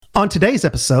On today's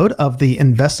episode of the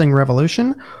Investing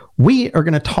Revolution, we are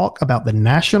going to talk about the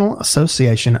National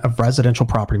Association of Residential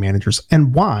Property Managers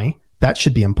and why that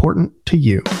should be important to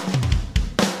you.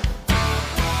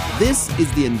 This is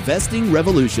the Investing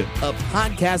Revolution, a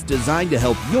podcast designed to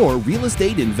help your real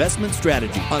estate investment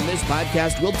strategy. On this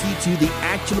podcast, we'll teach you the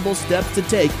actionable steps to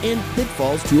take and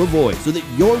pitfalls to avoid so that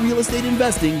your real estate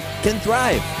investing can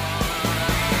thrive.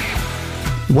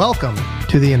 Welcome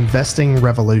to the Investing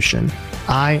Revolution.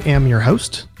 I am your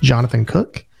host, Jonathan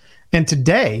Cook, and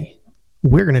today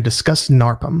we're going to discuss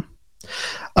NARPM.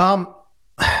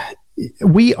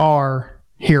 We are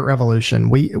here at Revolution.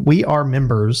 We are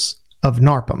members of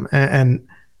NARPM, and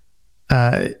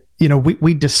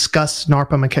we discuss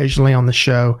NARPM occasionally on the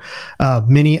show.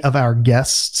 Many of our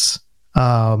guests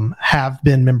have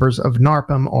been members of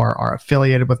NARPM or are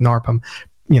affiliated with NARPM.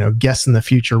 Guests in the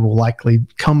future will likely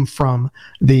come from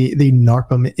the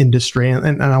NARPM industry.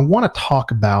 And I want to talk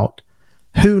about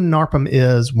who NARPM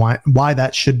is, why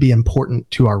that should be important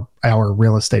to our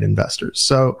real estate investors.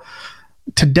 So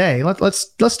today,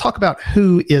 let's talk about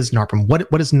who is NARPM. What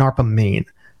does NARPM mean?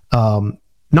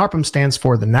 NARPM stands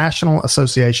for the National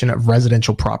Association of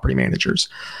Residential Property Managers.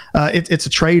 It's a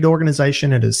trade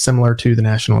organization. It is similar to the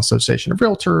National Association of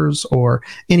Realtors or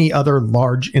any other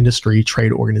large industry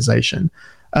trade organization.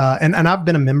 And I've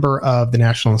been a member of the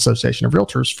National Association of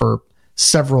Realtors for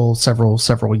several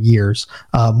years,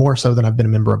 more so than I've been a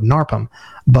member of NARPM.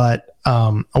 But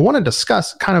I want to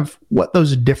discuss kind of what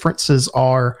those differences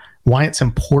are, why it's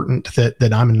important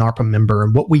that I'm a NARPM member,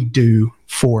 and what we do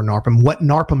for NARPM, what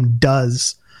NARPM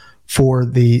does for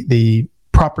the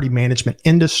property management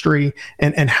industry,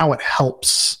 and how it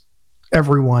helps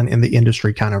everyone in the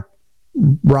industry kind of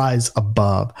rise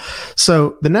above.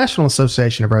 So the National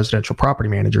Association of Residential Property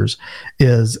Managers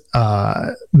is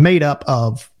made up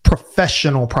of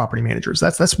professional property managers.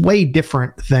 That's way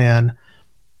different than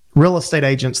real estate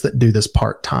agents that do this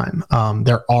part-time.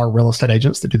 There are real estate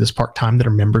agents that do this part-time that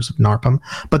are members of NARPM,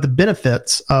 but the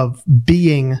benefits of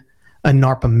being a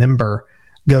NARPM member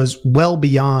goes well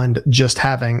beyond just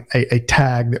having a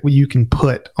tag that you can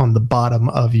put on the bottom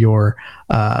of your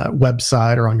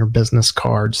website or on your business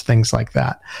cards, things like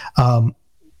that.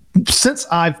 Since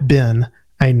I've been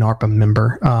a NARPM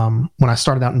member, when I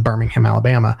started out in Birmingham,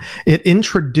 Alabama, it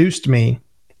introduced me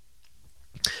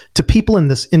to people in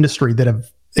this industry that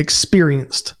have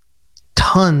experienced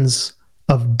tons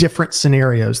of different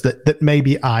scenarios that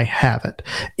maybe I haven't.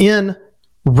 In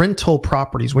rental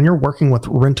properties, when you're working with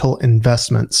rental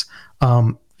investments,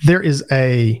 there is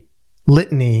a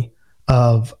litany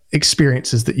of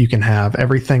experiences that you can have.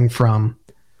 Everything from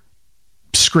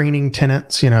screening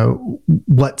tenants,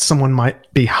 what someone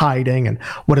might be hiding and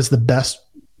what is the best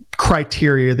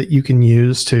criteria that you can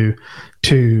use to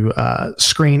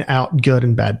screen out good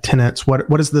and bad tenants.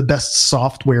 What is the best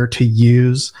software to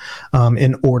use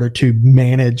in order to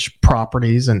manage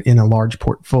properties and in a large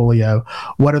portfolio?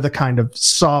 What are the kind of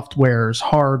softwares,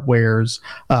 hardwares,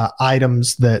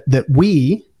 items that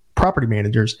we property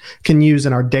managers can use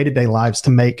in our day-to-day lives to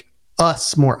make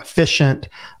us more efficient,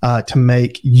 to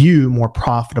make you more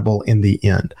profitable in the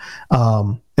end?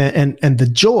 And the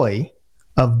joy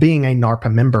of being a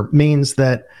NARPM member means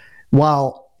that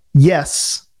while,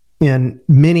 yes, in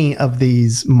many of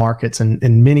these markets and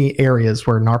in many areas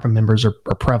where NARPM members are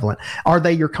prevalent, are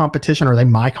they your competition? Are they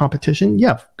my competition?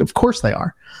 Yeah, of course they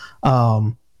are.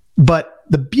 But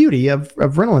the beauty of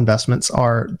rental investments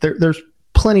are there's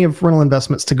plenty of rental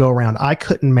investments to go around. I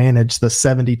couldn't manage the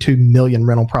 72 million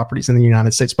rental properties in the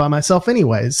United States by myself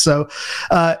anyways. So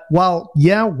while,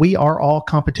 yeah, we are all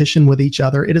competition with each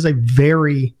other, it is a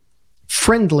very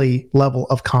friendly level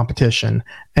of competition.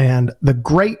 And the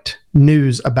great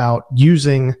news about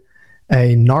using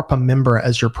a NARPM member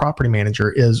as your property manager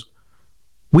is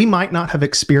we might not have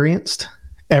experienced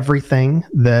everything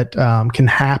that can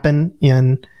happen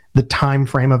in the time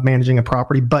frame of managing a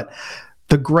property, but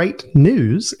the great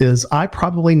news is I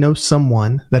probably know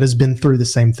someone that has been through the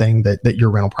same thing that your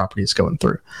rental property is going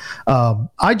through.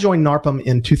 I joined NARPM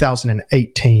in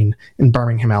 2018 in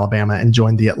Birmingham, Alabama, and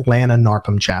joined the Atlanta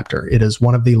NARPM chapter. It is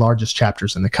one of the largest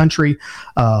chapters in the country.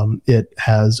 It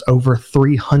has over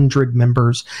 300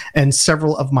 members, and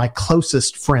several of my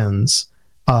closest friends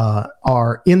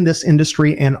are in this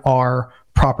industry and are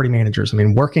property managers. I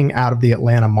mean, working out of the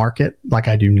Atlanta market like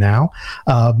I do now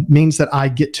means that I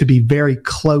get to be very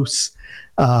close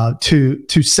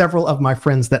to several of my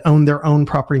friends that own their own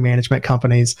property management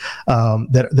companies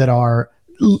that are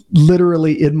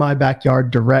literally in my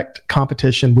backyard, direct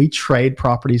competition. We trade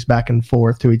properties back and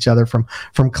forth to each other from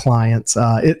clients.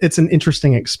 It's an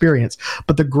interesting experience.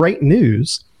 But the great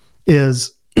news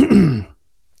is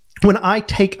when I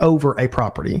take over a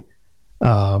property,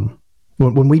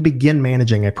 when we begin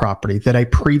managing a property that a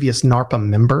previous NARPM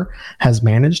member has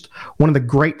managed, one of the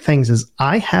great things is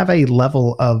I have a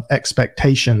level of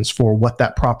expectations for what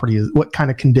that property is, what kind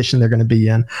of condition they're going to be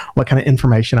in, what kind of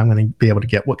information I'm going to be able to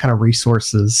get, what kind of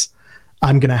resources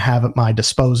I'm going to have at my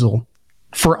disposal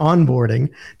for onboarding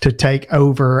to take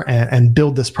over and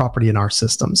build this property in our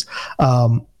systems.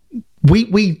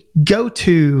 We go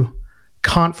to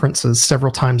conferences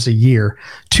several times a year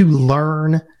to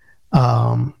learn,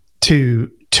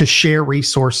 to share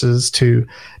resources, to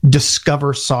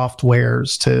discover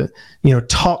softwares, to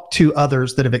talk to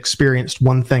others that have experienced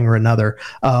one thing or another.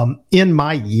 In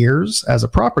my years as a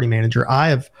property manager, I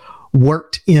have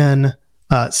worked in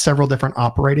several different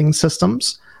operating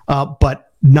systems, but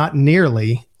not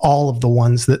nearly all of the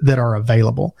ones that are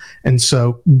available. And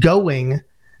so going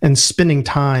and spending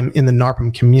time in the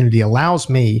NARPM community allows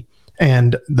me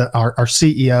and our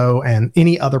CEO and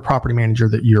any other property manager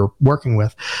that you're working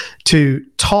with to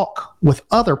talk with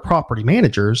other property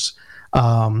managers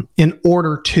in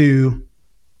order to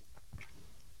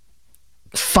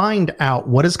find out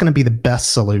what is going to be the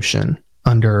best solution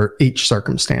under each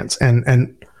circumstance.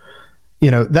 And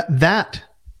that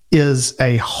is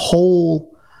a whole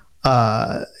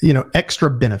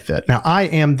extra benefit. Now, I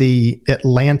am the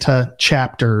Atlanta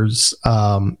chapter's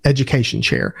education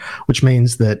chair, which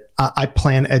means that I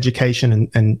plan education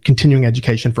and continuing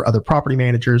education for other property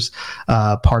managers.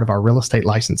 Part of our real estate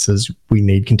licenses, we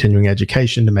need continuing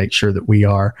education to make sure that we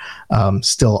are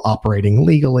still operating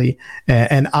legally.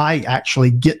 And I actually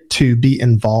get to be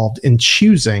involved in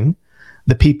choosing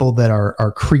the people that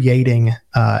are creating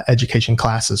education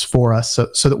classes for us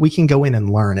so that we can go in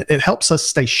and learn it. It helps us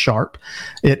stay sharp.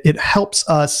 It helps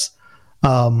us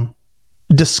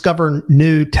discover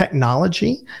new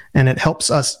technology, and it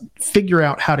helps us figure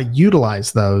out how to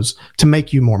utilize those to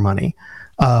make you more money.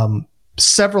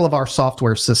 Several of our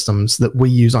software systems that we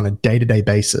use on a day-to-day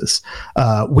basis,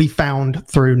 we found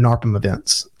through NARPM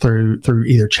events, through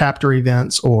either chapter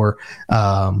events or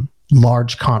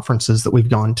large conferences that we've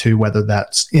gone to, whether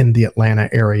that's in the Atlanta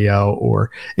area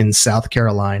or in South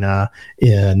Carolina,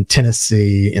 in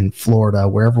Tennessee, in Florida,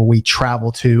 wherever we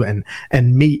travel to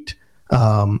and meet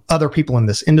other people in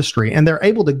this industry. And they're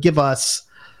able to give us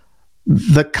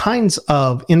the kinds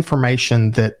of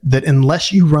information that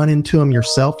unless you run into them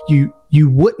yourself, you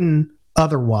wouldn't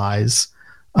otherwise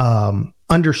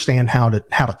understand how to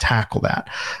tackle that.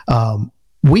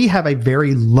 We have a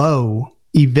very low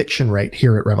eviction rate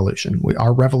here at Revolution.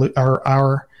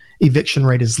 Our eviction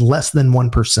rate is less than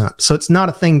 1%. So it's not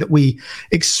a thing that we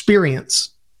experience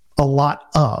a lot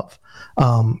of.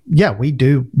 We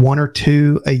do one or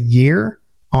two a year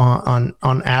on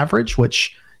average,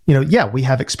 which, we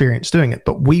have experience doing it,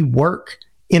 but we work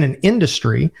in an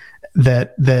industry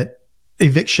that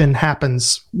eviction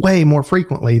happens way more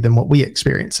frequently than what we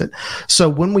experience it. So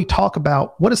when we talk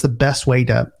about what is the best way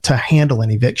to handle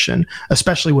an eviction,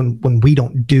 especially when we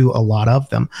don't do a lot of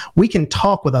them, we can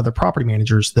talk with other property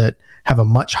managers that have a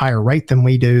much higher rate than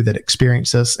we do, that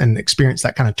experience this and experience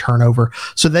that kind of turnover,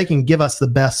 so they can give us the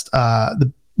best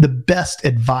best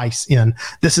advice in,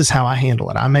 this is how I handle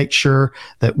it. I make sure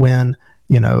that when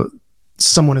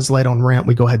someone is late on rent,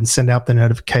 we go ahead and send out the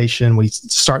notification. We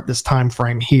start this time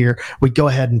frame here. We go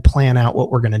ahead and plan out what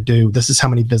we're going to do. This is how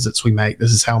many visits we make.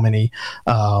 This is how many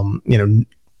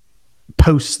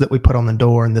posts that we put on the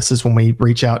door, and this is when we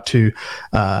reach out to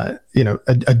a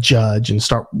judge and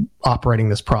start operating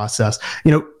this process.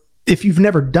 If you've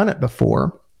never done it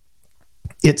before,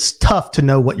 it's tough to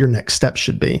know what your next step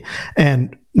should be.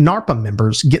 And NARPM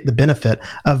members get the benefit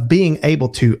of being able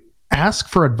to ask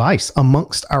for advice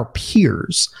amongst our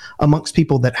peers, amongst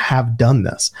people that have done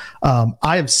this.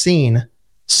 I have seen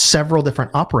several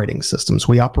different operating systems.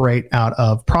 We operate out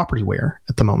of Propertyware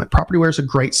at the moment. Propertyware is a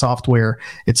great software.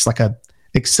 It's like a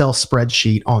Excel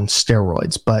spreadsheet on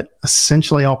steroids, but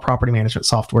essentially all property management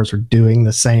softwares are doing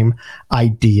the same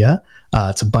idea.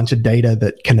 It's a bunch of data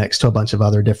that connects to a bunch of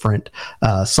other different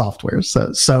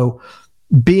softwares. So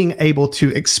being able to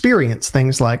experience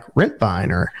things like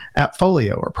Rentvine or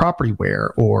AppFolio or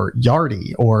Propertyware or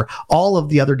Yardi or all of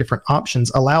the other different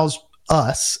options allows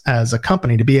us as a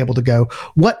company to be able to go,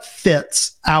 what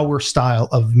fits our style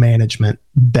of management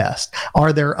best?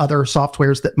 Are there other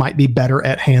softwares that might be better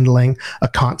at handling a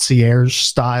concierge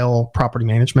style property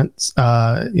management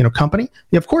company?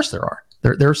 Yeah, of course there are.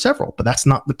 There are several, but that's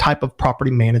not the type of property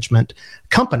management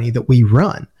company that we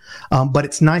run. But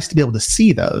it's nice to be able to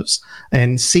see those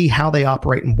and see how they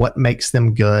operate and what makes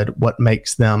them good, what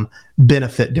makes them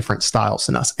benefit different styles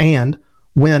than us. And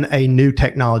when a new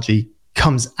technology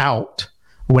comes out,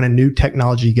 when a new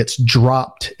technology gets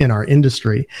dropped in our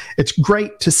industry, it's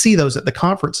great to see those at the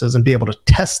conferences and be able to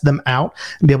test them out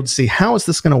and be able to see how is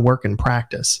this going to work in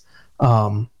practice.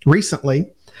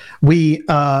 Recently, we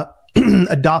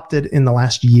adopted in the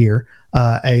last year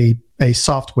a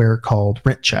software called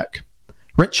RentCheck.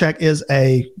 RentCheck is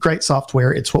a great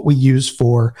software. It's what we use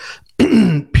for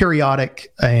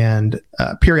periodic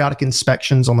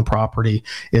inspections on the property.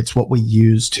 It's what we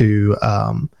use to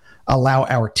allow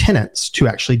our tenants to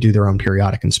actually do their own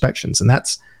periodic inspections, and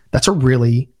that's a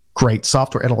really great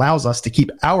software. It allows us to keep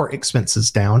our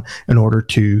expenses down in order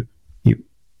to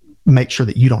make sure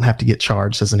that you don't have to get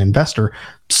charged as an investor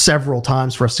several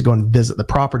times for us to go and visit the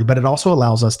property. But it also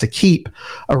allows us to keep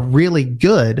a really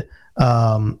good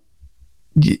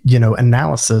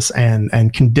analysis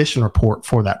and condition report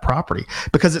for that property,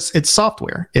 because it's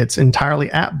software. It's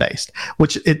entirely app based,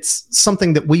 which it's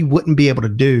something that we wouldn't be able to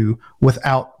do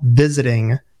without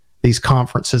visiting these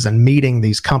conferences and meeting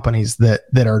these companies that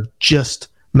are just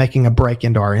making a break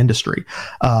into our industry.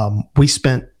 We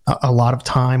spent a lot of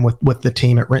time with the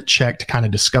team at RentCheck to kind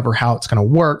of discover how it's going to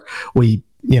work. We,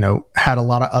 had a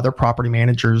lot of other property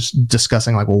managers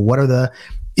discussing like, well, what are the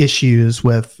issues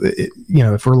with,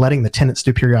 if we're letting the tenants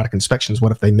do periodic inspections,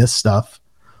 what if they miss stuff?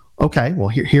 Okay, well,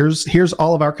 here's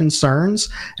all of our concerns,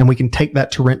 and we can take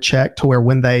that to RentCheck to where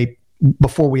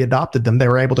before we adopted them, they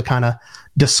were able to kind of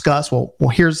discuss, well,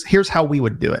 here's how we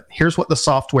would do it. Here's what the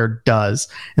software does,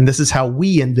 and this is how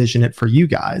we envision it for you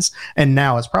guys. And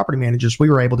now as property managers, we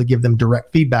were able to give them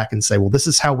direct feedback and say, well, this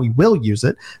is how we will use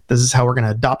it. This is how we're going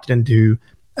to adopt it into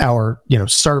our,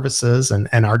 services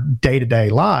and our day-to-day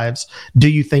lives. Do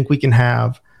you think we can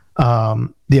have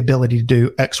the ability to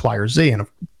do X, Y, or Z? And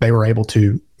they were able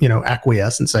to,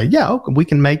 acquiesce and say, yeah, okay, we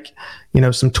can make,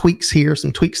 some tweaks here,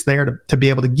 some tweaks there to be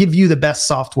able to give you the best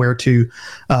software to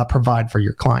provide for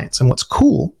your clients. And what's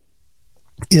cool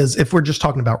is if we're just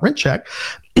talking about RentCheck,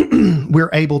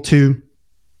 we're able to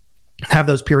have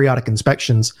those periodic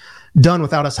inspections done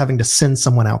without us having to send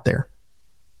someone out there.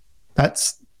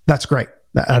 That's great.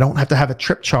 I don't have to have a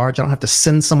trip charge. I don't have to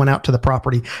send someone out to the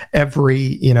property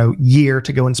every, year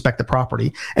to go inspect the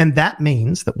property. And that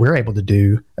means that we're able to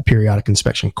do a periodic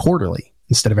inspection quarterly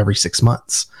instead of every 6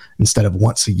 months, instead of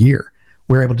once a year.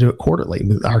 We're able to do it quarterly.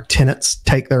 Our tenants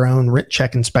take their own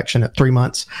RentCheck inspection at 3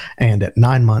 months and at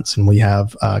 9 months. And we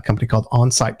have a company called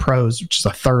On-Site Pros, which is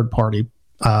a third party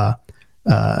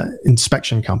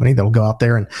inspection company that will go out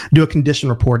there and do a condition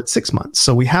report at 6 months.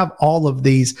 So we have all of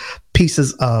these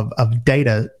pieces of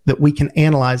data that we can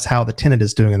analyze how the tenant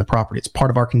is doing in the property. It's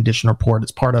part of our condition report.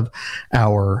 It's part of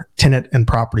our tenant and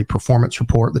property performance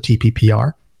report, the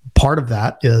TPPR. Part of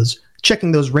that is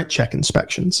checking those RentCheck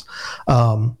inspections.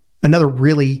 Another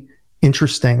really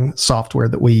interesting software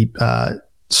that we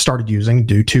started using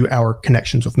due to our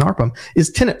connections with NARPM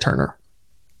is Tenant Turner.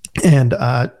 And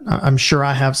I'm sure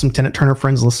I have some Tenant Turner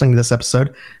friends listening to this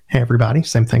episode. Hey, everybody.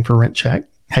 Same thing for RentCheck.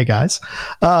 Hey, guys.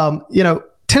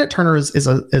 Tenant Turner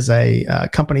is a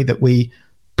company that we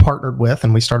partnered with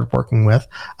and we started working with.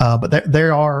 But they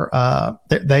are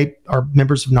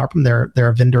members of NARPM. They're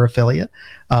a vendor affiliate.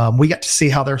 We got to see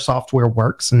how their software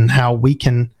works and how we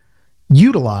can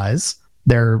utilize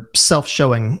their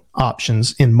self-showing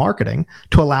options in marketing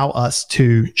to allow us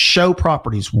to show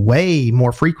properties way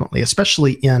more frequently,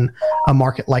 especially in a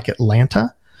market like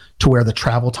Atlanta, to where the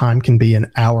travel time can be an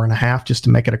hour and a half just to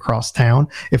make it across town.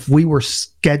 If we were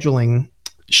scheduling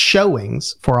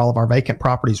showings for all of our vacant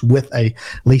properties with a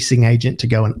leasing agent to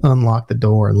go and unlock the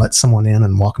door and let someone in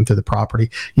and walk them through the property,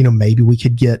 maybe we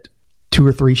could get 2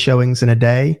 or 3 showings in a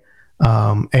day.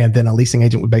 And then a leasing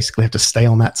agent would basically have to stay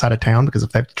on that side of town, because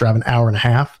if they have to drive an hour and a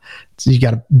half, so you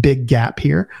got a big gap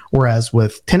here. Whereas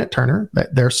with Tenant Turner,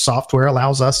 their software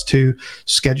allows us to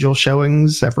schedule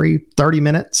showings every 30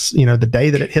 minutes. The day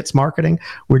that it hits marketing,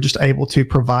 we're just able to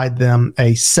provide them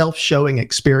a self-showing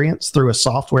experience through a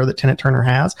software that Tenant Turner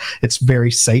has. It's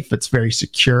very safe. It's very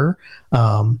secure.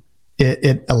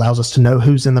 It allows us to know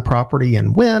who's in the property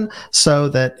and when, so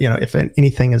that, if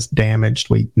anything is damaged,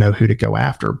 we know who to go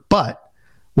after. But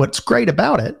what's great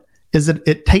about it is that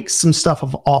it takes some stuff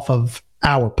off of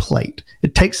our plate.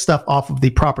 It takes stuff off of the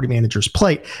property manager's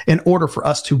plate in order for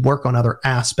us to work on other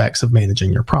aspects of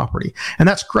managing your property. And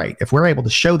that's great. If we're able to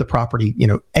show the property,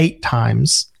 8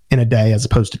 times in a day as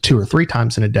opposed to 2 or 3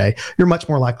 times in a day, you're much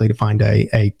more likely to find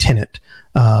a tenant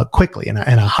quickly, and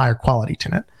a higher quality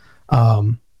tenant.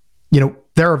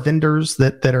 There are vendors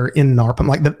that are in NARPM,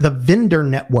 like the vendor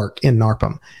network in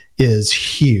NARPM is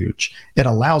huge. It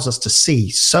allows us to see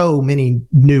so many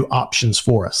new options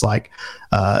for us. Like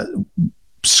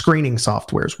screening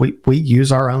softwares. We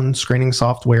use our own screening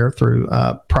software through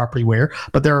Propertyware,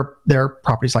 but there are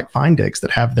properties like FindDigs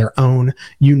that have their own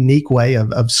unique way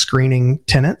of screening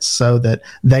tenants so that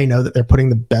they know that they're putting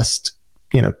the best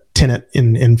tenant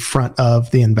in front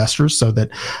of the investors, so that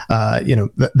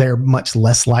they're much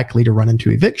less likely to run into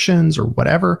evictions or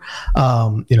whatever.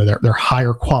 They're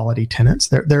higher quality tenants.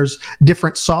 There's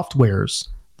different softwares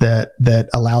that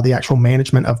allow the actual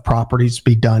management of properties to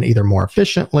be done either more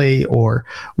efficiently or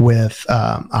with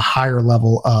a higher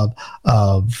level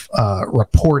of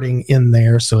reporting in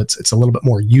there. So it's a little bit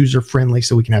more user friendly,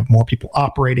 so we can have more people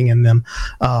operating in them.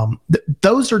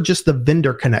 Those are just the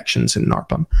vendor connections in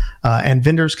NARPM, and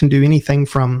vendors can do anything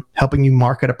from helping you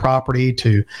market a property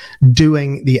to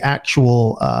doing the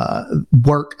actual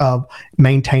work of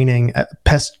maintaining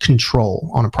pest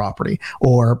control on a property,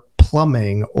 or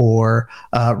plumbing, or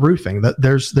roofing.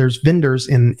 There's vendors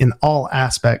in all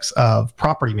aspects of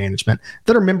property management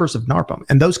that are members of NARPM,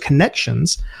 and those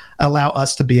connections allow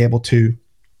us to be able to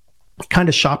kind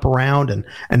of shop around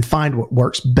and find what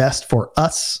works best for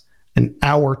us and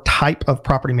our type of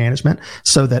property management,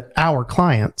 so that our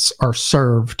clients are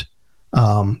served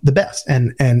the best.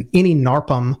 And any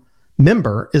NARPM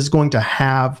member is going to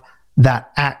have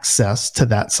that access to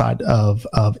that side of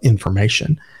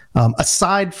information.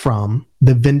 Aside from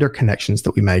the vendor connections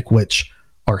that we make, which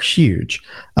are huge,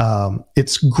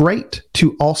 it's great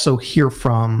to also hear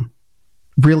from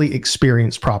really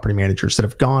experienced property managers that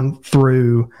have gone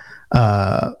through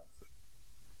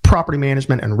property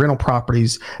management and rental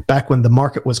properties back when the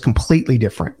market was completely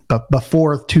different, but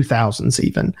before 2000s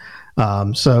even.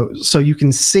 So you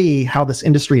can see how this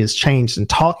industry has changed, and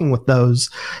talking with those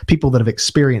people that have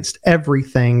experienced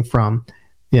everything from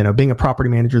being a property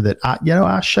manager that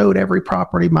I showed every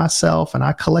property myself, and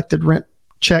I collected rent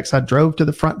checks. I drove to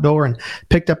the front door and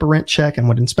picked up a rent check and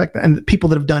would inspect that. And the people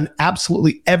that have done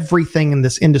absolutely everything in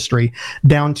this industry,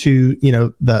 down to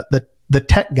the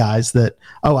tech guys that,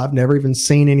 I've never even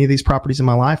seen any of these properties in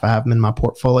my life. I have them in my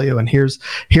portfolio, and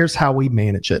here's how we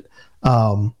manage it.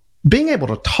 Being able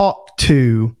to talk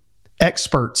to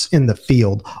experts in the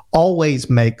field always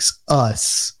makes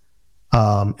us,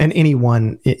 and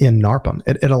anyone in NARPM,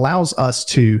 it allows us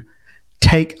to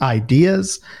take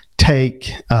ideas,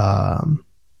 take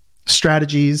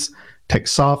strategies, take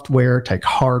software, take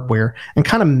hardware, and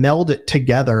kind of meld it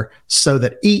together so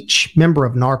that each member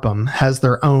of NARPM has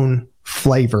their own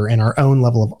flavor and our own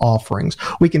level of offerings.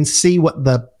 We can see what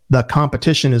the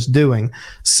competition is doing,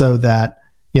 so that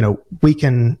we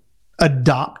can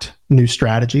adopt new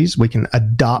strategies, we can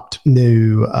adopt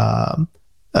new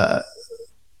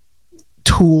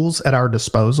tools at our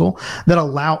disposal that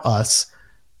allow us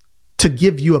to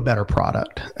give you a better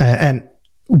product. And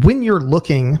when you're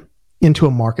looking into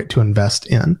a market to invest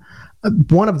in,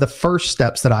 one of the first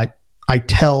steps that I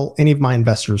tell any of my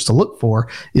investors to look for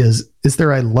is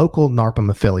there a local NARPM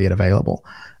affiliate available?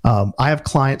 I have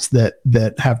clients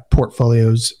that have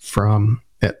portfolios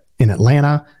in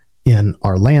Atlanta, in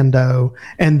Orlando,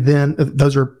 and then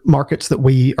those are markets that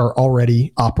we are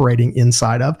already operating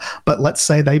inside of. But let's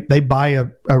say they buy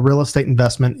a real estate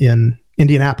investment in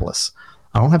Indianapolis.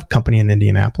 I don't have a company in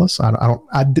Indianapolis.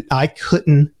 I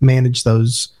couldn't manage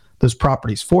those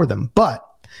properties for them. But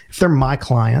if they're my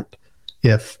client,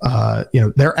 if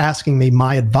they're asking me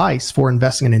my advice for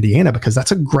investing in Indiana, because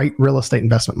that's a great real estate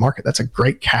investment market, that's a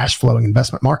great cash flowing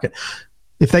investment market.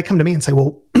 If they come to me and say,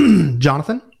 well,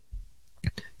 Jonathan,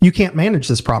 you can't manage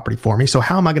this property for me, so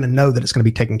how am I going to know that it's going to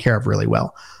be taken care of really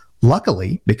well?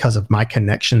 Luckily, because of my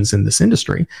connections in this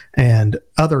industry and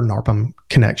other NARPM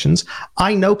connections,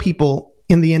 I know people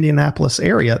in the Indianapolis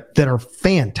area that are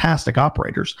fantastic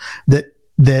operators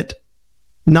that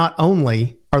not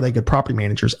only are they good property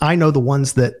managers, I know the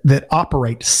ones that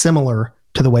operate similar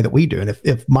to the way that we do. And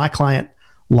if my client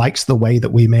likes the way that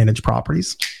we manage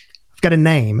properties, I've got a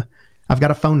name, I've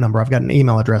got a phone number, I've got an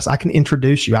email address. I can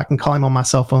introduce you. I can call him on my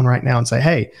cell phone right now and say,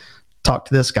 hey, talk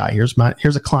to this guy.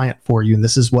 Here's a client for you, and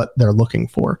this is what they're looking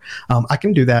for. I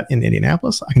can do that in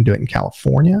Indianapolis. I can do it in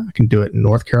California. I can do it in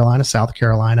North Carolina, South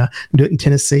Carolina. I can do it in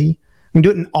Tennessee. I can do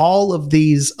it in all of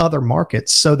these other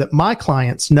markets, so that my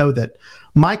clients know that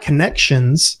my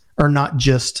connections are not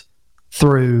just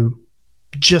through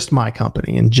just my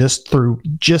company and just through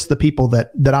just the people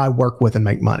that I work with and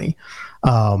make money.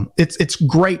 It's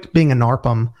great being a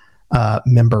NARPM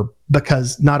member,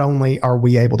 because not only are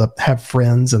we able to have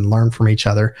friends and learn from each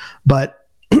other, but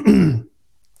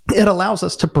it allows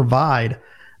us to provide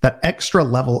that extra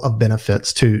level of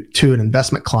benefits to an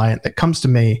investment client that comes to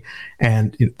me,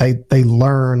 and they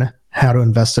learn how to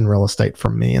invest in real estate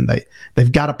from me, and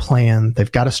they've got a plan,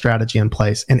 they've got a strategy in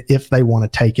place, and if they want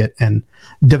to take it and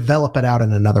develop it out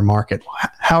in another market,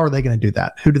 how are they going to do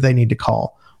that? Who do they need to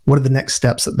call? What are the next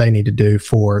steps that they need to do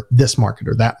for this market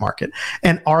or that market?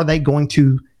 And are they going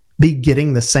to be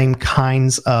getting the same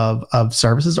kinds of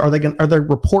services? Are their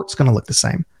reports going to look the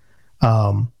same?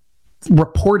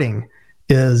 Reporting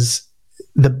is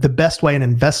the best way an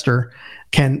investor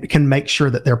can make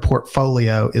sure that their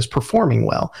portfolio is performing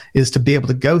well, is to be able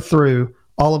to go through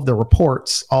all of the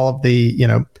reports, all of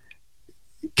the,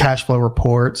 cash flow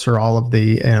reports, or all of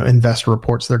the investor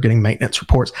reports. They're getting maintenance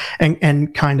reports,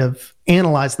 and kind of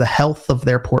analyze the health of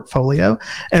their portfolio.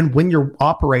 And when you're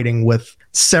operating with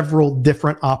several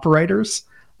different operators,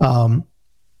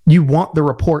 you want the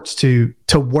reports to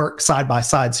work side by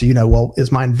side. So, well,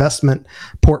 is my investment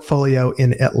portfolio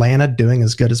in Atlanta doing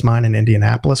as good as mine in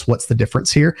Indianapolis? What's the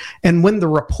difference here? And when the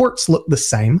reports look the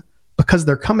same, because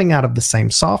they're coming out of the same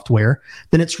software,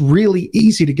 then it's really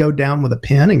easy to go down with a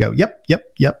pen and go, yep.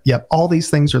 All these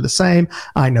things are the same.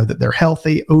 I know that they're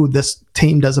healthy. Oh, this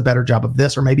team does a better job of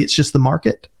this, or maybe it's just the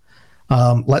market.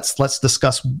 Let's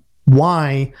discuss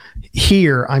why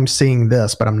here I'm seeing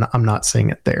this, but I'm not seeing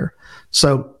it there.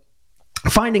 So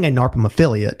finding a NARPM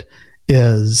affiliate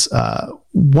is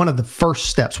one of the first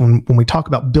steps when we talk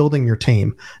about building your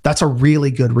team. That's a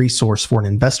really good resource for an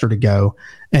investor to go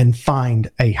and find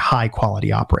a high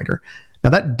quality operator. Now,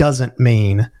 that doesn't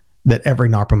mean that every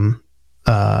NARPM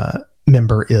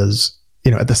member is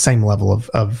at the same level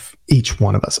of each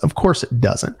one of us. Of course it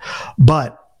doesn't.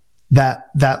 But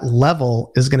that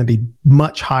level is going to be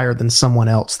much higher than someone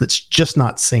else that's just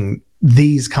not seeing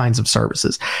these kinds of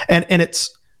services. And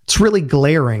it's really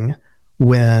glaring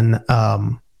when,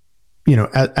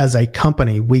 as a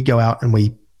company, we go out and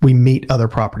we meet other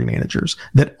property managers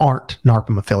that aren't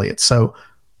NARPM affiliates. So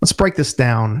let's break this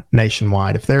down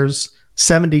nationwide. If there's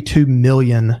 72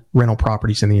 million rental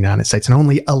properties in the United States and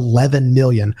only 11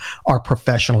 million are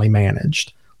professionally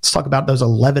managed, let's talk about those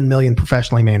 11 million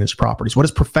professionally managed properties. What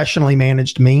does professionally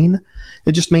managed mean?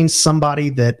 It just means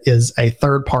somebody that is a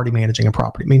third party managing a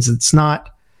property. It means it's not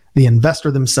the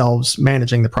investor themselves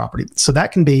managing the property. So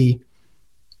that can be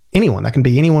anyone. That can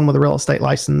be anyone with a real estate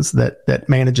license that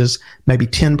manages maybe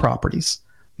 10 properties,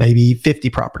 maybe 50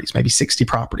 properties, maybe 60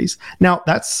 properties. Now,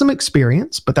 that's some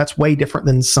experience, but that's way different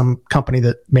than some company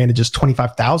that manages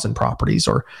 25,000 properties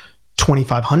or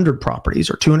 2,500 properties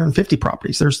or 250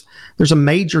 properties. There's a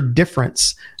major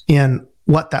difference in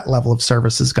what that level of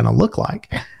service is going to look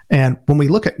like. And when we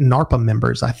look at NARPM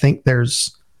members, I think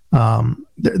there's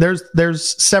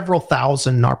several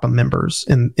thousand NARPM members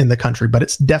in the country, but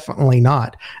it's definitely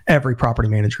not every property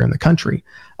manager in the country.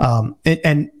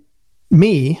 And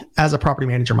me, as a property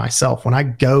manager myself, when I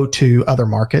go to other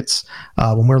markets,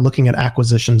 when we're looking at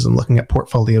acquisitions and looking at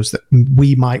portfolios that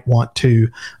we might want to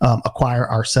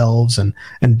acquire ourselves and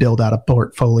build out a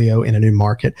portfolio in a new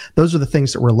market, those are the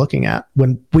things that we're looking at.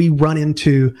 When we run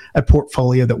into a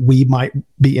portfolio that we might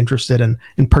be interested in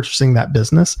purchasing that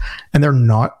business, and they're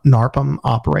not NARPM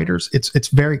operators, it's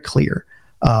very clear.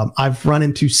 I've run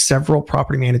into several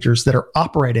property managers that are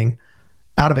operating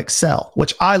out of Excel,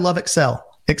 which I love Excel.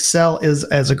 Excel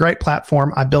is a great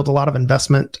platform. I build a lot of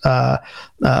investment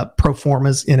pro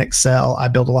formas in Excel. I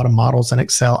build a lot of models in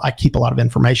Excel. I keep a lot of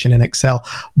information in Excel.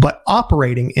 But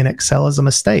operating in Excel is a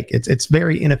mistake. It's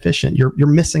very inefficient. You're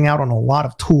missing out on a lot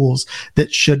of tools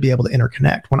that should be able to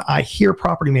interconnect. When I hear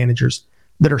property managers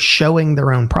that are showing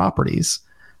their own properties,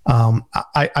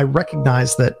 I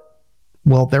recognize that,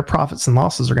 well, their profits and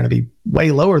losses are going to be way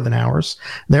lower than ours.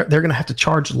 They're going to have to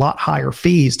charge a lot higher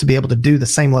fees to be able to do the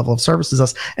same level of service as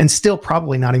us, and still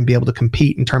probably not even be able to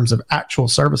compete in terms of actual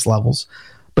service levels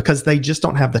because they just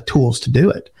don't have the tools to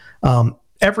do it.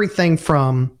 Everything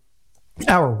from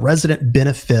our resident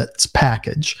benefits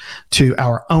package to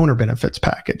our owner benefits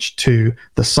package to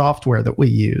the software that we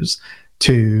use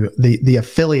to the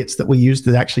affiliates that we use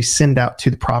to actually send out to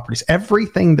the properties,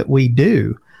 everything that we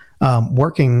do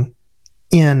working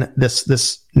in this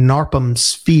NARPM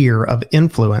sphere of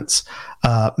influence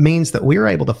means that we're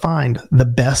able to find the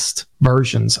best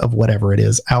versions of whatever it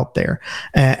is out there.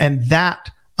 And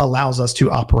that allows us to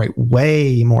operate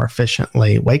way more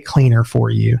efficiently, way cleaner for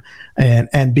you,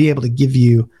 and be able to give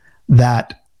you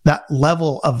that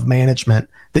level of management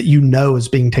that is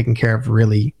being taken care of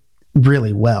really,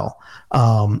 really well.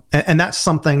 And that's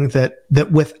something that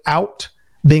without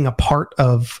being a part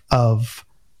of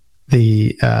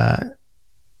the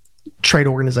trade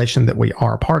organization that we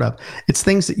are a part of, it's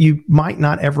things that you might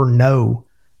not ever know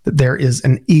that there is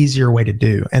an easier way to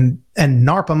do. And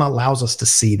NARPM allows us to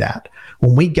see that.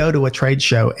 When we go to a trade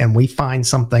show and we find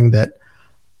something that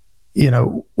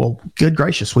well, good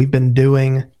gracious, we've been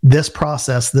doing this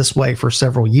process this way for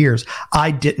several years.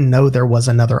 I didn't know there was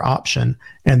another option.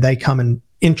 And they come and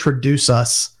introduce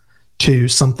us to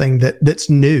something that's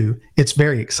new. It's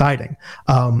very exciting.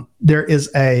 There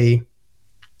is a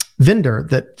vendor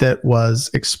that was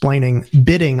explaining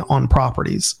bidding on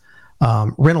properties,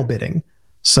 rental bidding.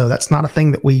 So that's not a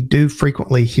thing that we do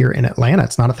frequently here in Atlanta.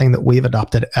 It's not a thing that we've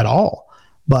adopted at all.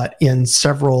 But in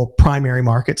several primary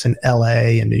markets in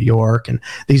LA and New York and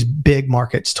these big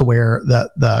markets to where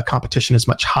the competition is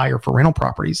much higher for rental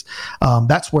properties,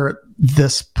 that's where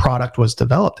this product was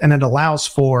developed. And it allows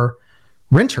for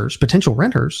renters, potential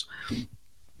renters,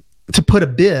 to put a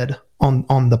bid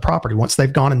on the property. Once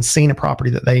they've gone and seen a property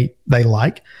that they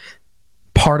like,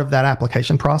 part of that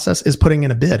application process is putting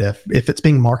in a bid. If it's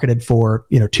being marketed for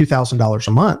 $2,000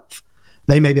 a month,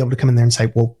 they may be able to come in there and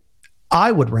say, well,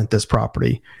 I would rent this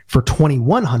property for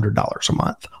 $2,100 a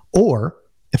month. Or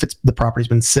if the property's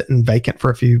been sitting vacant for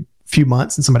a few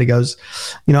months and somebody goes,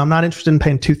 I'm not interested in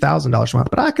paying $2,000 a month,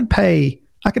 but I could pay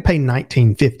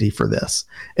 $1,950 for this.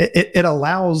 It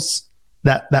allows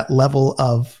that level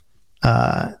of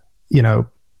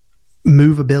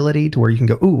movability to where you can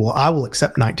go, ooh, well, I will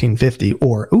accept $1,950,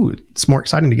 or ooh, it's more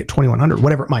exciting to get $2,100,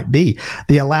 whatever it might be.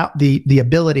 The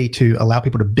ability to allow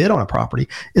people to bid on a property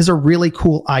is a really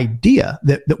cool idea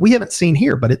that we haven't seen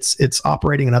here, but it's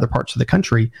operating in other parts of the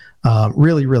country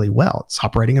really, really well. It's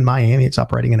operating in Miami, it's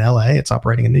operating in LA, it's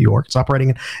operating in New York, it's operating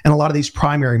in a lot of these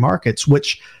primary markets,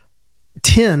 which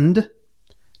tend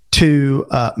to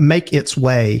make its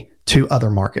way to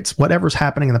other markets. Whatever's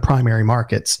happening in the primary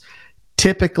markets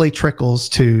typically trickles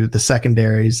to the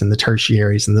secondaries and the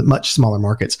tertiaries and the much smaller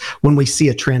markets. When we see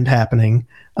a trend happening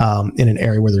in an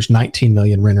area where there's 19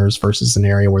 million renters versus an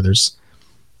area where there's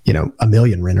 1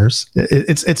 million renters,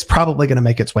 it's probably going to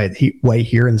make its way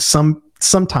here in some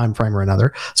time frame or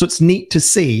another. So it's neat to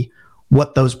see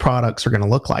what those products are going to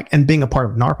look like. And being a part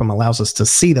of NARPM allows us to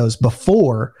see those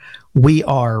before we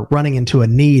are running into a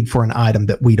need for an item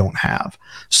that we don't have.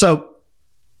 So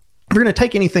if you're going to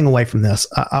take anything away from this,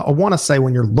 I want to say,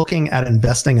 when you're looking at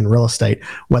investing in real estate,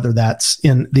 whether that's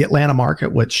in the Atlanta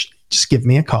market, which just give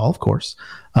me a call, of course,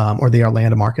 or the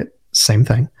Orlando market, same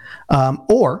thing,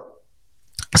 or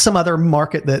some other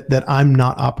market that I'm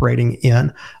not operating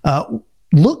in,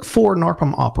 look for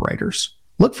NARPM operators.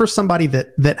 Look for somebody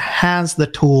that has the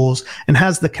tools and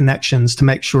has the connections to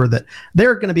make sure that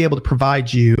they're going to be able to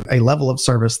provide you a level of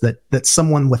service that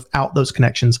someone without those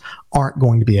connections aren't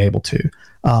going to be able to.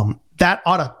 That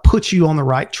ought to put you on the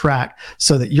right track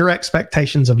so that your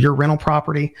expectations of your rental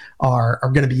property are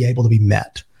going to be able to be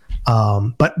met.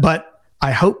 But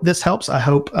I hope this helps. I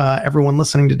hope everyone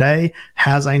listening today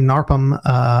has a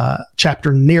NARPM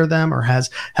chapter near them, or has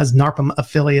NARPM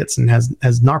affiliates and has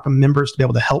NARPM members to be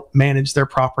able to help manage their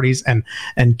properties and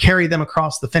carry them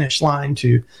across the finish line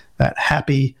to that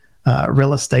happy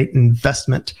real estate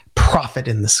investment profit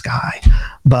in the sky.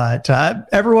 But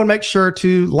everyone, make sure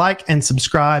to like and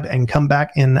subscribe and come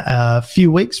back in a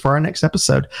few weeks for our next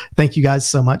episode. Thank you guys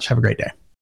so much. Have a great day.